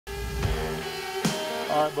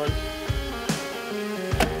All right, buddy.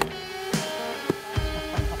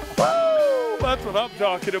 Woo! That's what I'm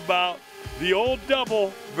talking about. The old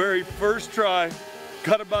double, very first try.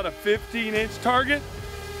 Got about a 15-inch target,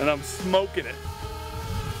 and I'm smoking it.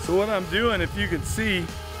 So what I'm doing, if you can see,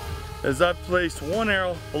 is I've placed one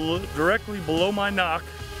arrow directly below my nock.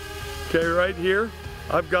 Okay, right here.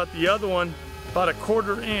 I've got the other one about a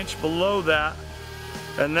 1/4 inch below that,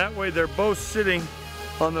 and that way they're both sitting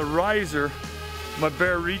on the riser, my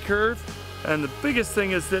bear recurve. And the biggest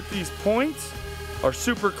thing is that these points are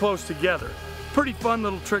super close together. Pretty fun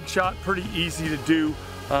little trick shot, pretty easy to do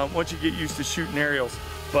once you get used to shooting aerials,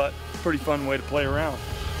 but pretty fun way to play around.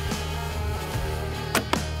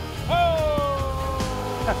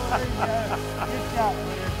 Good shot,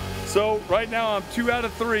 man. So right now I'm 2 out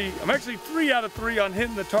of 3. I'm actually 3 out of 3 on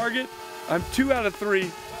hitting the target. I'm 2 out of 3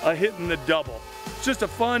 on hitting the double. It's just a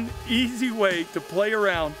fun, easy way to play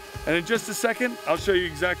around. And in just a second, I'll show you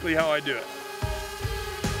exactly how I do it.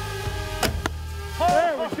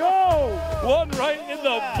 There we go! One right in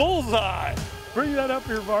the bullseye. Bring that up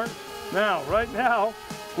here, Bart. Now, right now,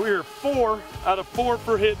 we're 4 out of 4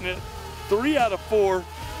 for hitting it, 3 out of 4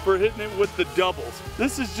 for hitting it with the doubles.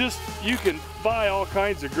 This is just, you can buy all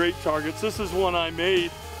kinds of great targets. This is one I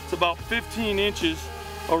made. It's about 15 inches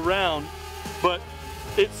around, but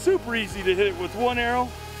it's super easy to hit it with one arrow.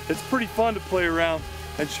 It's pretty fun to play around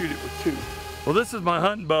and shoot it with 2. Well, this is my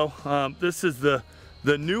hunting bow. This is the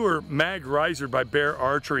newer mag riser by Bear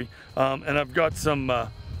Archery, and I've got some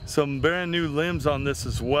brand new limbs on this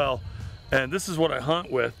as well. And this is what I hunt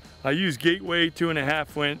with. I use Gateway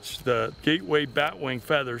 2.5 inch, the Gateway Batwing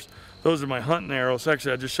feathers. Those are my hunting arrows.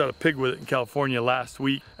 Actually, I just shot a pig with it in California last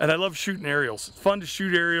week. And I love shooting aerials. It's fun to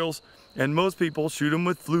shoot aerials, and most people shoot them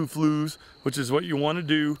with flues, which is what you want to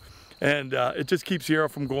do. And it just keeps the arrow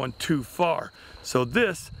from going too far. So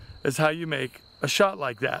this is how you make a shot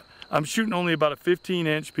like that. I'm shooting only about a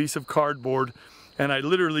 15-inch piece of cardboard, and I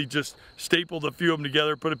literally just stapled a few of them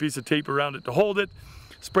together, put a piece of tape around it to hold it,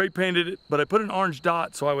 spray painted it, but I put an orange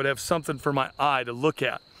dot so I would have something for my eye to look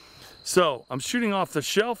at. So I'm shooting off the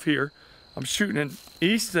shelf here. I'm shooting an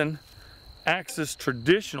Easton Axis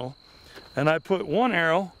Traditional, and I put one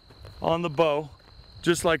arrow on the bow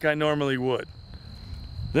just like I normally would.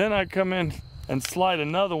 Then I come in and slide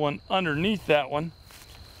another one underneath that one,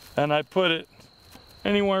 and I put it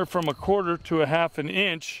anywhere from a 1/4 to a 1/2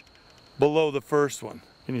 inch below the first one.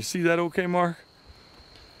 Can you see that okay, Mark?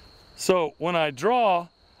 So when I draw,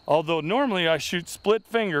 although normally I shoot split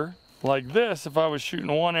finger like this if I was shooting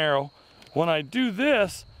one arrow, when I do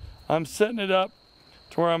this, I'm setting it up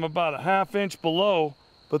to where I'm about a 1/2 inch below.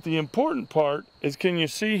 But the important part is, can you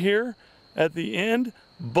see here at the end,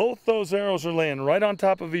 both those arrows are laying right on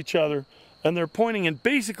top of each other, and they're pointing in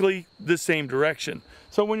basically the same direction.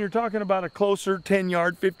 So when you're talking about a closer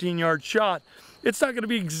 10-yard, 15-yard shot, it's not going to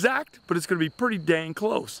be exact, but it's going to be pretty dang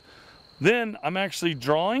close. Then I'm actually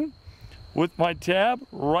drawing with my tab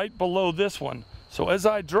right below this one. So as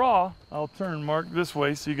I draw, I'll turn Mark this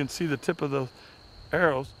way so you can see the tip of the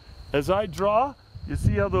arrows. As I draw, you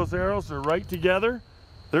see how those arrows are right together?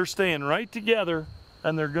 They're staying right together,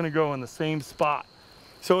 and they're going to go in the same spot.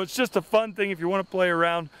 So it's just a fun thing if you want to play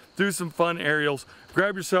around, do some fun aerials,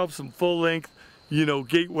 grab yourself some full length, you know,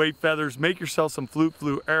 Gateway feathers, make yourself some flute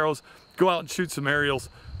arrows, go out and shoot some aerials.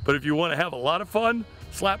 But if you want to have a lot of fun,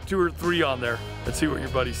 slap 2 or 3 on there and see what your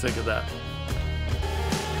buddies think of that.